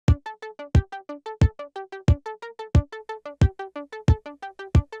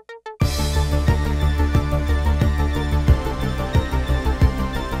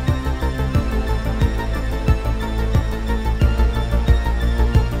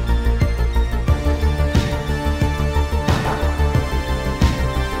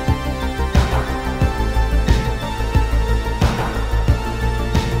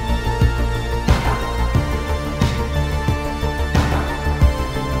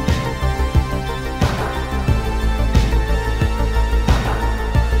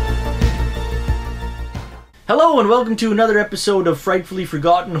Hello and welcome to another episode of Frightfully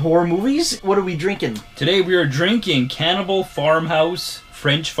Forgotten Horror Movies. What are we drinking? Today we are drinking Cannibal Farmhouse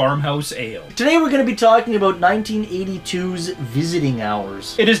French Farmhouse Ale. Today we're going to be talking about 1982's Visiting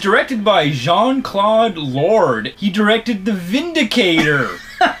Hours. It is directed by Jean-Claude Lord. He directed The Vindicator.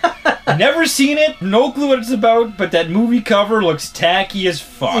 Never seen it, no clue what it's about, but that movie cover looks tacky as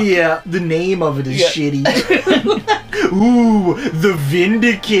fuck. Yeah, the name of it is shitty. Ooh, The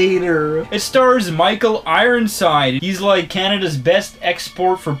Vindicator. It stars Michael Ironside. He's like Canada's best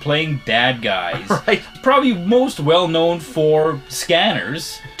export for playing bad guys. Right. Probably most well known for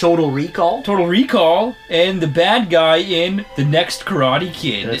Scanners, Total Recall. Total Recall, and the bad guy in The Next Karate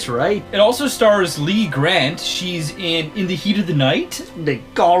Kid. That's right. It also stars Lee Grant. She's in the Heat of the Night. They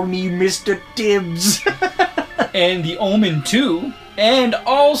call me Mr. Tibbs. And The Omen 2. And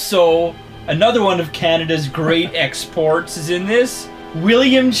also, another one of Canada's great exports is in this.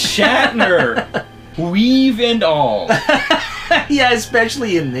 William Shatner. Weave and all. Yeah,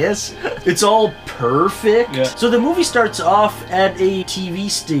 especially in this. It's all perfect. Yeah. So the movie starts off at a TV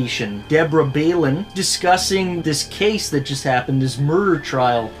station. Deborah Balin discussing this case that just happened, this murder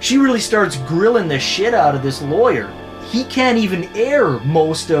trial. She really starts grilling the shit out of this lawyer. He can't even air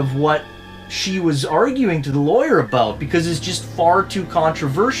most of what she was arguing to the lawyer about because it's just far too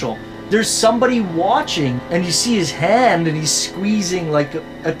controversial. There's somebody watching, and you see his hand, and he's squeezing like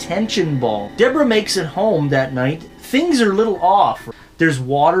a tension ball. Deborah makes it home that night. Things are a little off. There's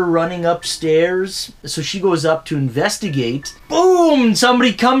water running upstairs, so she goes up to investigate. Boom!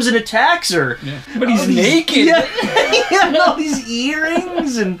 Somebody comes and attacks her. Yeah. But he's naked. Yeah, and all these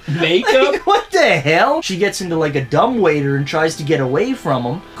earrings and makeup. Like, what the hell? She gets into like a dumbwaiter and tries to get away from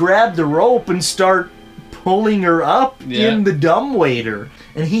him. Grab the rope and start pulling her up in the dumbwaiter.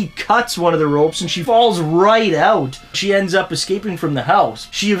 And he cuts one of the ropes and she falls right out. She ends up escaping from the house.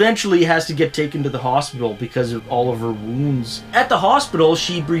 She eventually has to get taken to the hospital because of all of her wounds. At the hospital,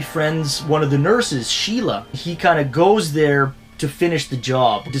 she befriends one of the nurses, Sheila. He kind of goes there to finish the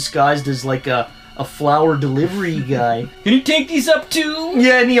job, disguised as like a flower delivery guy. Can you take these up too?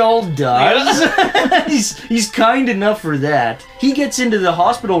 Yeah, and he all does. Yeah. he's kind enough for that. He gets into the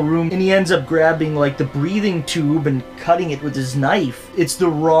hospital room and he ends up grabbing like the breathing tube and cutting it with his knife. It's the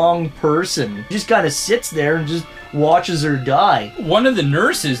wrong person. He just kind of sits there and just watches her die. One of the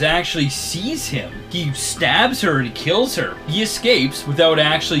nurses actually sees him. He stabs her and kills her. He escapes without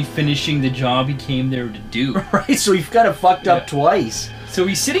actually finishing the job he came there to do. Right, so he's kind of fucked up twice. So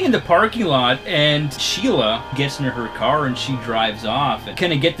he's sitting in the parking lot and Sheila gets into her car and she drives off. And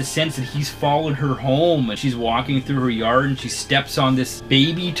kind of get the sense that he's followed her home and she's walking through her yard and she steps on this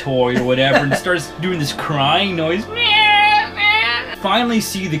baby toy or whatever and starts doing this crying noise. Finally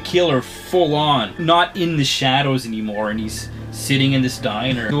see the killer full on, not in the shadows anymore, and he's sitting in this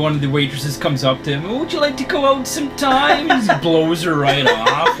diner. One of the waitresses comes up to him, "Oh, would you like to go out sometime?" And he blows her right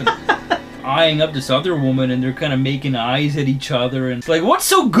off. And eyeing up this other woman, and they're kind of making eyes at each other, and it's like, what's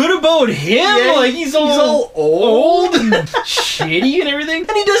so good about him? Yeah, like he's all old and shitty and everything,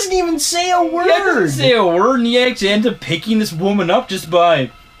 and he doesn't even say a word. Yeah, he doesn't say a word, and he actually ends up picking this woman up just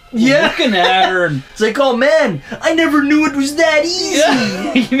by looking at her. And it's like, oh man, I never knew it was that easy.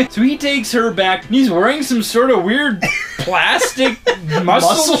 Yeah. So he takes her back, and he's wearing some sort of weird plastic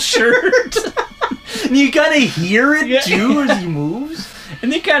muscle shirt. And you kind of hear it too as he moves.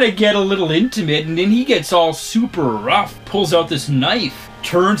 And they kind of get a little intimate, and then he gets all super rough, pulls out this knife,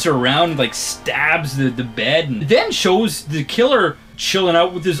 turns around, and like stabs the bed, and then shows the killer chilling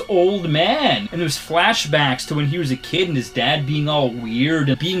out with his old man. And there's flashbacks to when he was a kid and his dad being all weird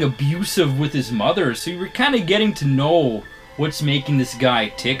and being abusive with his mother. So you're kind of getting to know what's making this guy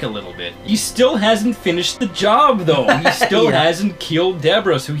tick a little bit. He still hasn't finished the job, though. He still hasn't killed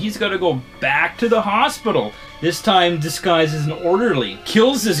Deborah, so he's got to go back to the hospital. This time disguised as an orderly.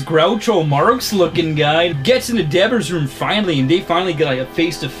 Kills this Groucho Marx looking guy. Gets into Deborah's room finally, and they finally get like a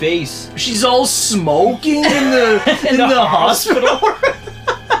face-to-face. She's all smoking in the, in the hospital.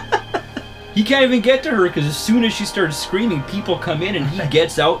 He can't even get to her because as soon as she starts screaming, people come in and he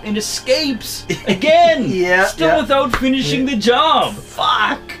gets out and escapes. Again! Still without finishing the job.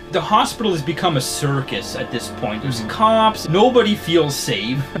 Fuck! The hospital has become a circus at this point. There's cops, nobody feels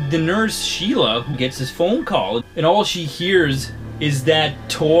safe. The nurse, Sheila, gets this phone call, and all she hears is that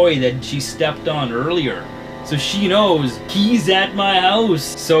toy that she stepped on earlier. So she knows he's at my house.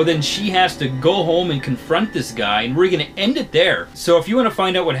 So then she has to go home and confront this guy, and we're going to end it there. So if you want to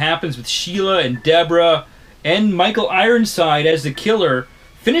find out what happens with Sheila and Deborah and Michael Ironside as the killer,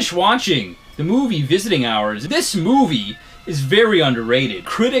 finish watching the movie Visiting Hours. This movie is very underrated.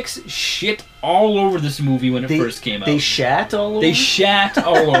 Critics shit all over this movie when it first came out. They shat all over it? They shat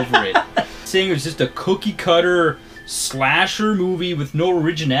all over it. saying it was just a cookie-cutter slasher movie with no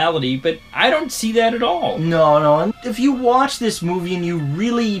originality, but I don't see that at all. No. And if you watch this movie and you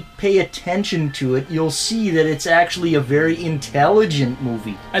really pay attention to it, you'll see that it's actually a very intelligent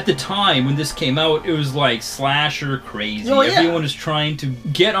movie. At the time when this came out, it was like slasher crazy. Oh, yeah. Everyone was trying to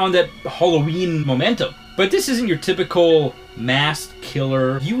get on that Halloween momentum. But this isn't your typical masked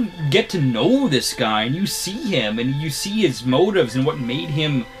killer. You get to know this guy, and you see him, and you see his motives and what made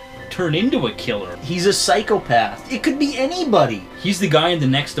him turn into a killer. He's a psychopath. It could be anybody. He's the guy in the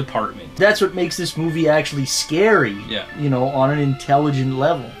next apartment. That's what makes this movie actually scary. Yeah. You know, on an intelligent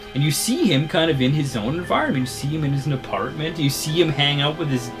level. And you see him kind of in his own environment. You see him in his apartment. You see him hang out with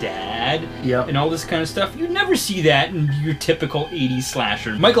his dad. Yep. And all this kind of stuff. You never see that in your typical 80s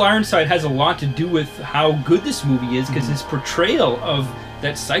slasher. Michael Ironside has a lot to do with how good this movie is, because his portrayal of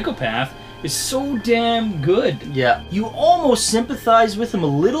that psychopath is so damn good. Yeah. You almost sympathize with him a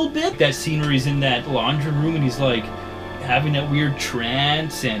little bit. That scene where he's in that laundry room and he's like having that weird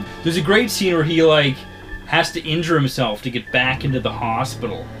trance, and there's a great scene where he like has to injure himself to get back into the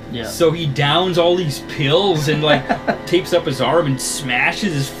hospital. Yeah. So he downs all these pills and like tapes up his arm and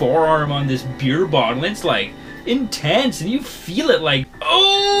smashes his forearm on this beer bottle. It's like intense, and you feel it like,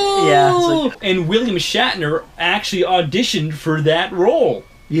 oh! Yeah. It's like... And William Shatner actually auditioned for that role.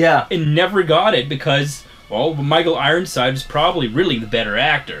 Yeah. And never got it because, well, Michael Ironside is probably really the better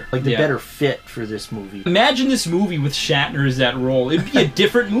actor. Like the better fit for this movie. Imagine this movie with Shatner as that role. It'd be a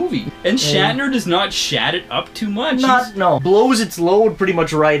different movie. And Shatner does not shat it up too much. No. Blows its load pretty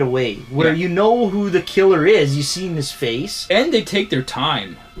much right away. Where you know who the killer is. You see in his face. And they take their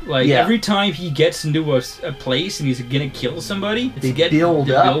time. Like, every time he gets into a place and he's gonna kill somebody, they build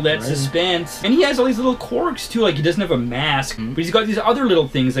that suspense. And he has all these little quirks too, like he doesn't have a mask, but he's got these other little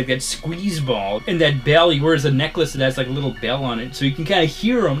things like that squeeze ball and that bell. He wears a necklace that has like a little bell on it, so you can kind of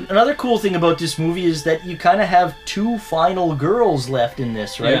hear him. Another cool thing about this movie is that you kind of have two final girls left in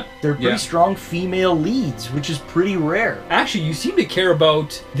this, right? Yeah. They're pretty strong female leads, which is pretty rare. Actually, you seem to care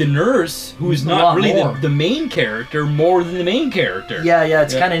about the nurse, who is not really the main character, more than the main character. Yeah,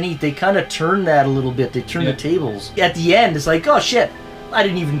 it's kind of neat. They kind of turn that a little bit. They turn the tables. At the end, it's like, oh shit, I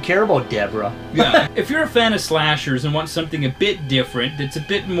didn't even care about Deborah. Yeah. If you're a fan of slashers and want something a bit different, that's a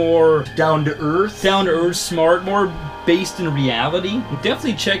bit more down to earth, smart, more based in reality,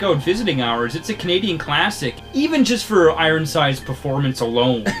 definitely check out Visiting Hours. It's a Canadian classic. Even just for Ironside's performance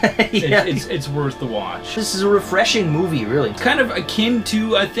alone, it's worth the watch. This is a refreshing movie, really. Kind of akin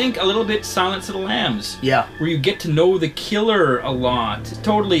to, I think, a little bit Silence of the Lambs. Yeah. Where you get to know the killer a lot. It's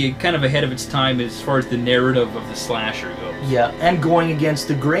totally kind of ahead of its time as far as the narrative of the slasher goes. Yeah, and going against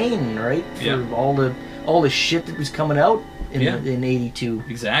the grain, right? For all the shit that was coming out in 82.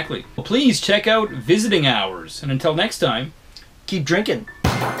 Exactly. Well, please check out Visiting Hours. And until next time, keep drinking.